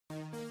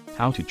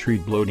How to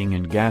treat bloating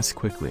and gas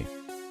quickly.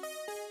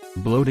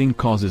 Bloating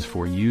causes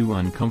for you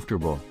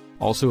uncomfortable,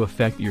 also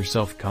affect your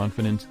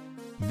self-confidence?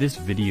 This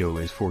video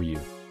is for you.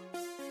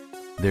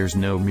 There's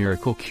no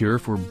miracle cure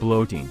for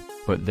bloating,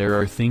 but there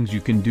are things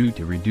you can do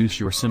to reduce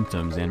your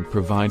symptoms and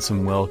provide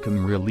some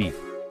welcome relief.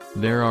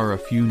 There are a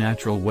few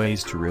natural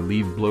ways to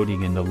relieve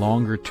bloating in the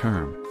longer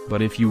term,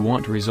 but if you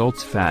want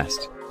results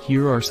fast,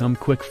 here are some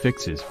quick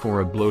fixes for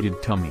a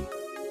bloated tummy.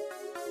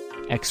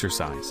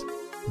 Exercise.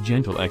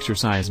 Gentle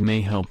exercise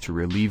may help to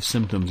relieve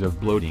symptoms of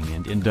bloating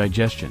and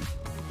indigestion.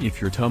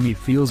 If your tummy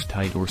feels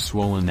tight or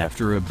swollen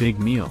after a big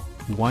meal,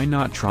 why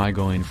not try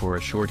going for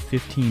a short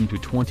 15 to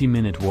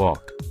 20-minute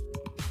walk?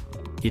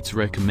 It's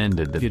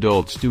recommended that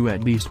adults do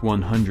at least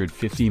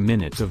 150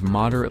 minutes of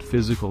moderate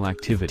physical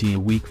activity a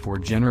week for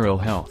general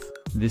health.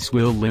 This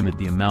will limit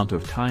the amount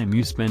of time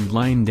you spend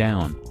lying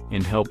down,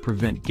 and help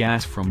prevent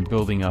gas from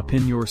building up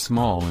in your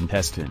small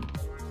intestine.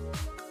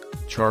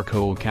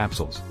 Charcoal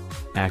capsules.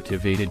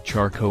 Activated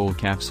charcoal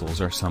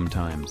capsules are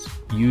sometimes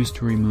used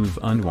to remove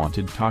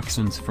unwanted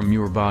toxins from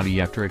your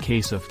body after a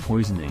case of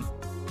poisoning.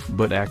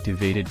 But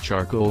activated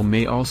charcoal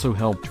may also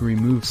help to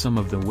remove some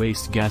of the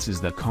waste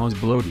gases that cause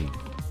bloating.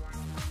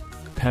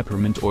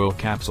 Peppermint oil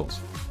capsules.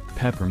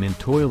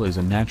 Peppermint oil is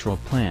a natural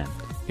plant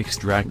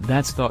extract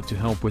that's thought to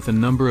help with a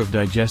number of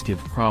digestive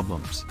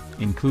problems,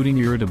 including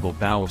irritable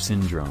bowel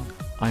syndrome,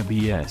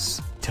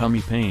 IBS,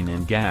 tummy pain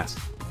and gas.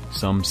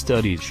 Some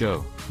studies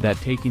show that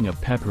taking a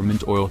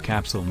peppermint oil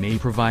capsule may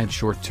provide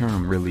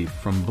short-term relief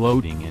from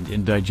bloating and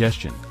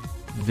indigestion.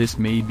 This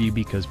may be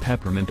because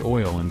peppermint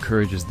oil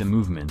encourages the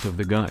movement of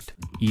the gut,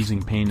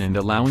 easing pain and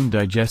allowing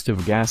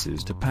digestive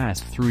gases to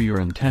pass through your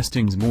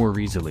intestines more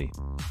easily.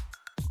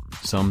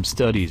 Some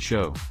studies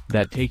show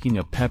that taking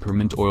a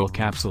peppermint oil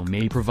capsule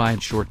may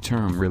provide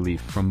short-term relief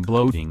from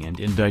bloating and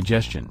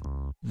indigestion.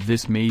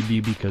 This may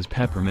be because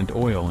peppermint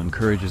oil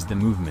encourages the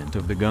movement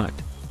of the gut,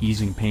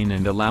 easing pain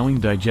and allowing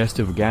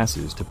digestive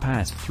gases to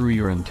pass through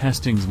your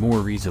intestines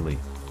more easily.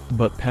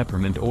 But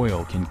peppermint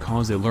oil can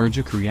cause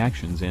allergic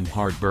reactions and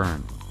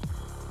heartburn.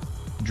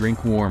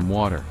 Drink warm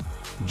water.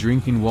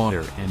 Drinking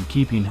water and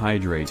keeping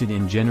hydrated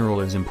in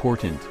general is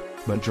important,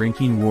 but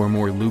drinking warm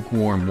or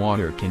lukewarm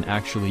water can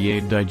actually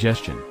aid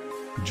digestion.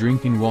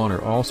 Drinking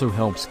water also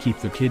helps keep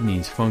the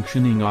kidneys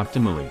functioning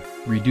optimally,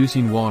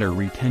 reducing water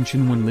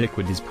retention when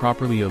liquid is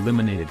properly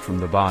eliminated from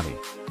the body.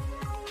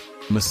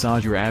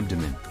 Massage your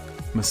abdomen.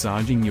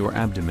 Massaging your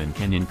abdomen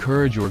can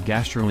encourage your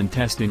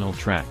gastrointestinal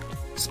tract,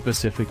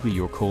 specifically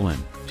your colon,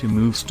 to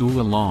move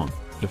stool along,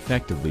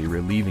 effectively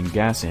relieving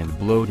gas and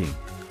bloating.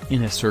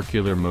 In a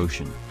circular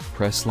motion,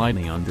 press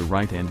lightly on the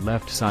right and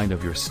left side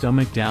of your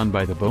stomach down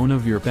by the bone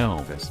of your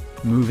pelvis,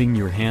 moving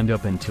your hand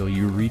up until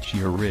you reach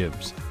your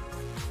ribs.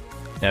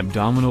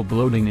 Abdominal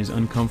bloating is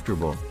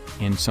uncomfortable,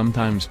 and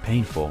sometimes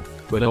painful,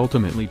 but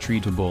ultimately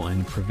treatable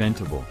and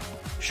preventable.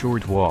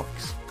 Short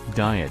walks,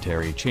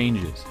 dietary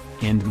changes,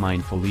 and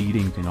mindful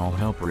eating can all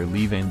help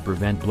relieve and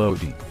prevent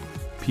bloating.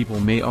 People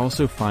may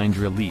also find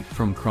relief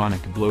from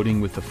chronic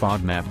bloating with the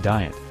FODMAP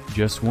diet,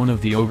 just one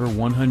of the over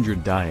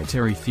 100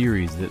 dietary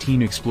theories that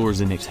Teen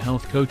explores in its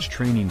health coach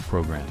training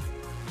program.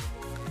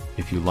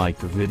 If you like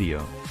the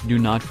video, do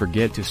not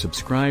forget to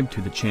subscribe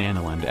to the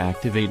channel and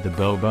activate the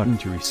bell button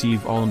to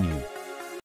receive all new